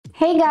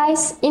Hey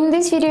guys, in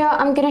this video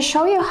I'm gonna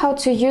show you how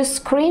to use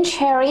screen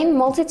sharing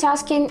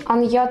multitasking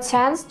on your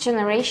 10th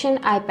generation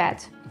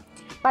iPad.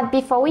 But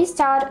before we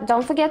start,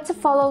 don't forget to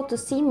follow to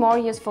see more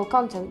useful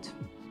content.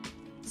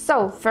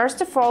 So,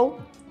 first of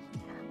all,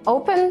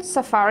 open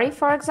Safari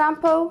for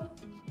example,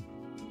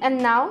 and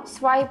now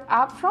swipe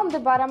up from the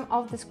bottom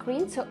of the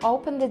screen to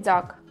open the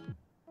dock.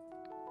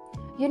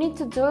 You need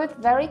to do it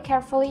very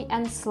carefully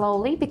and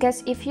slowly,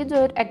 because if you do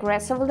it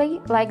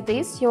aggressively like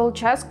this, you'll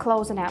just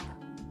close an app.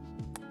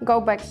 Go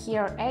back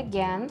here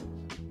again,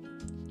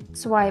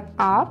 swipe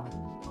up,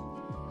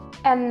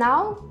 and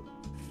now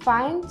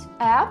find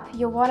app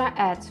you wanna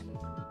add.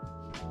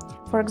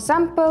 For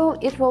example,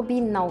 it will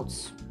be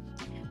Notes.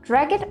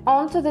 Drag it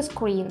onto the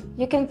screen.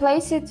 You can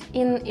place it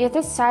in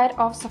either side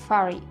of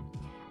Safari.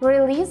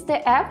 Release the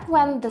app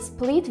when the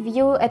split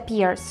view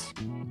appears.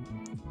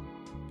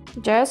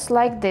 Just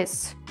like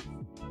this.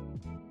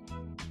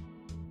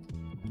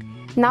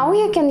 Now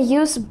you can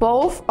use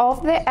both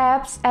of the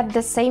apps at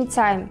the same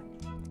time.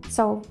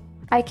 So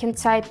I can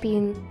type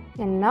in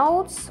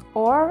Notes,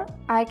 or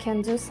I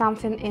can do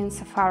something in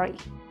Safari.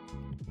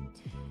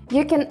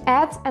 You can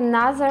add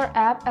another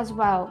app as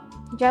well.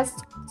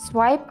 Just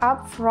swipe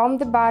up from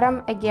the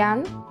bottom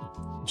again,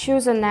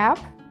 choose an app,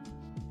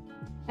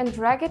 and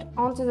drag it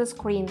onto the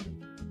screen.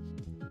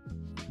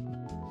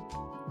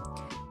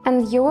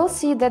 And you will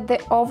see that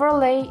the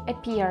overlay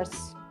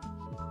appears.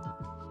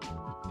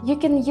 You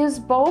can use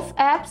both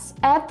apps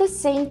at the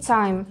same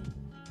time.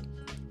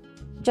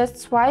 Just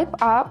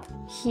swipe up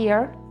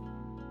here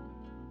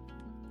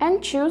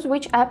and choose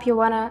which app you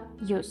wanna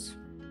use.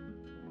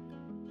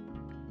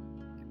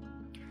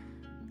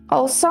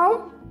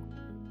 Also,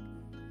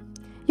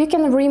 you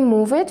can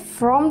remove it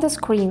from the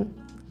screen,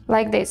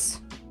 like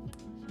this.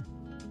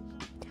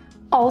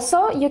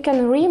 Also, you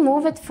can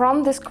remove it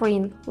from the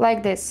screen,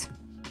 like this.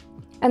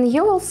 And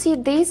you will see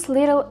this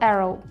little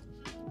arrow.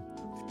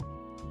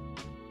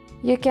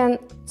 You can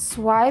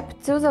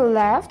swipe to the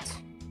left,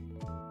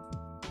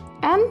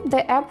 and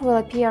the app will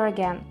appear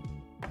again.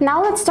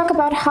 Now let's talk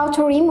about how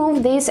to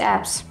remove these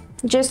apps.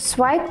 Just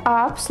swipe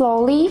up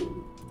slowly,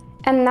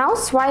 and now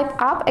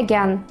swipe up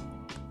again.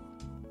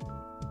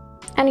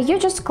 And you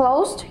just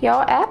closed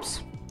your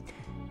apps.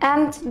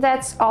 And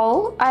that's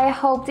all. I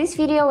hope this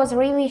video was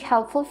really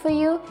helpful for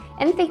you,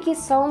 and thank you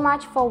so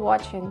much for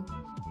watching.